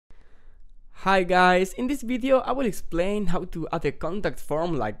Hi guys, in this video I will explain how to add a contact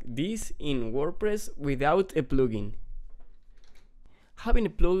form like this in WordPress without a plugin. Having a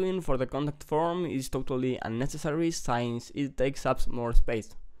plugin for the contact form is totally unnecessary since it takes up more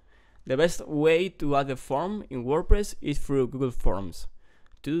space. The best way to add a form in WordPress is through Google Forms.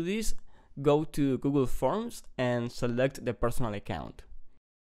 To do this, go to Google Forms and select the personal account.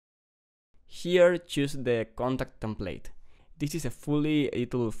 Here choose the contact template. This is a fully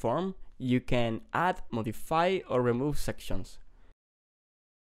editable form. You can add, modify, or remove sections.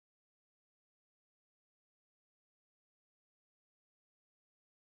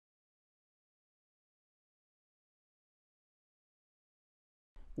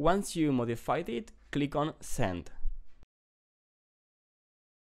 Once you modified it, click on Send.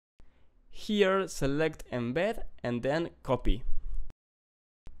 Here select Embed and then Copy.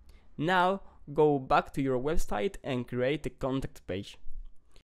 Now go back to your website and create a contact page.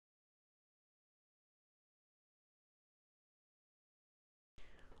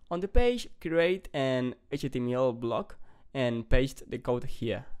 On the page, create an HTML block and paste the code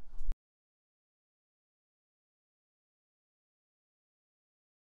here.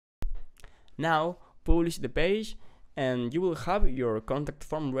 Now publish the page and you will have your contact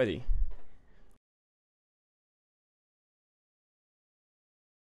form ready.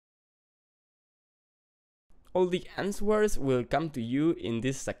 All the answers will come to you in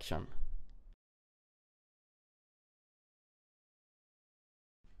this section.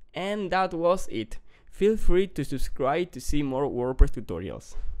 And that was it. Feel free to subscribe to see more WordPress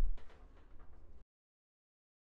tutorials.